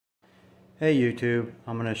Hey YouTube,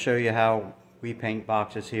 I'm going to show you how we paint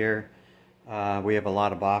boxes here. We have a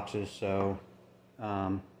lot of boxes, so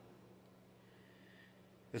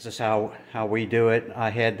this is how we do it. I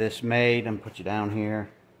had this made, and put you down here.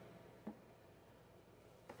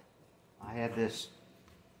 I had this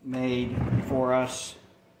made for us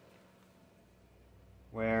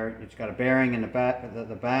where it's got a bearing in the back, and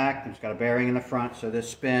it's got a bearing in the front, so this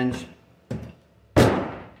spins,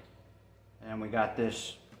 and we got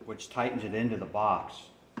this which tightens it into the box.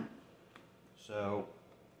 So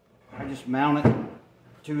I just mount it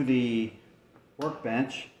to the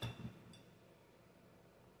workbench.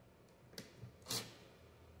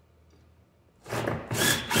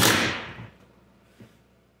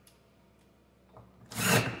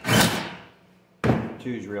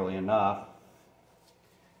 Two's really enough.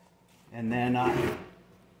 And then I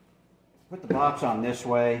put the box on this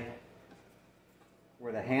way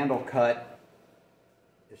where the handle cut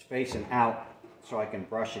is facing out so I can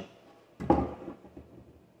brush it. So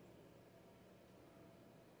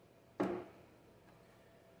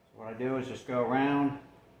what I do is just go around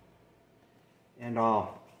and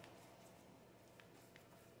I'll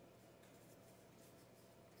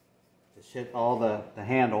just hit all the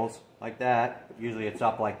handles like that. Usually it's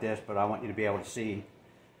up like this, but I want you to be able to see.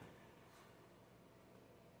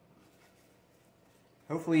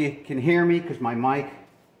 Hopefully you can hear me because my mic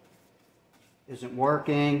isn't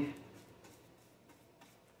working.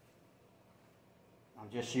 I'm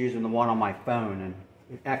just using the one on my phone and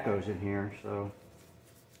it echoes in here, so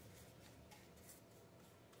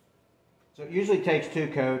it usually takes 2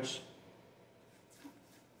 coats.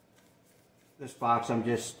 This box I'm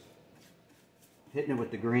just hitting it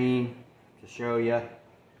with the green to show you.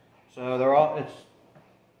 So it's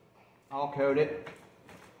all coated.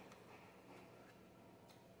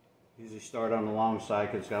 Usually start on the long side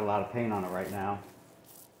because it's got a lot of paint on it right now.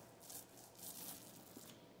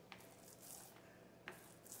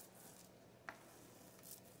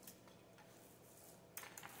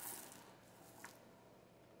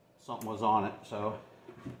 Something was on it, so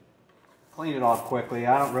clean it off quickly.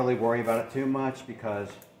 I don't really worry about it too much because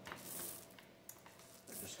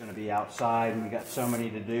they're just going to be outside and we got so many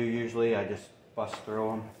to do usually. I just bust through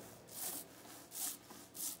them.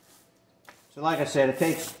 So like I said, it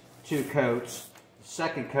takes 2 coats. The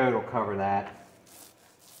second coat will cover that.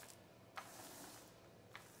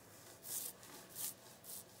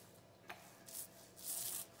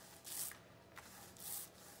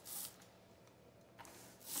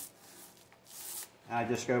 I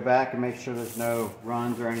just go back and make sure there's no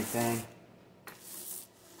runs or anything.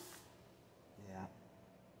 Yeah.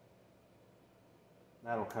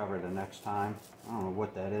 That'll cover the next time. I don't know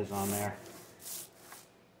what that is on there.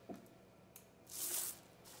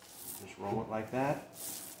 Just roll it like that.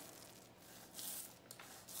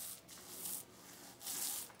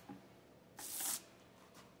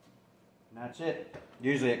 And that's it.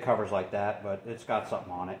 Usually it covers like that, but it's got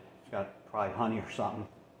something on it. It's got probably honey or something.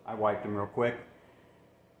 I wiped them real quick.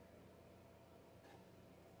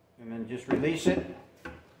 And then just release it.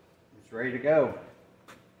 It's ready to go.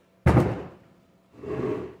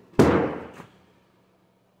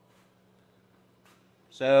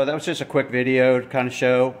 So that was just a quick video to kind of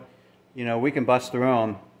show, you know, we can bust through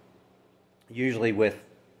them usually with,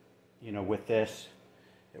 you know, with this.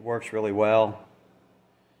 It works really well.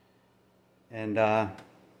 And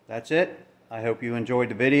that's it. I hope you enjoyed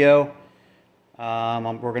the video. We're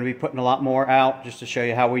going to be putting a lot more out just to show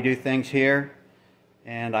you how we do things here.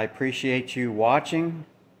 And I appreciate you watching.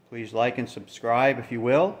 Please like and subscribe if you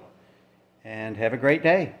will. And have a great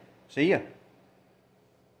day. See ya.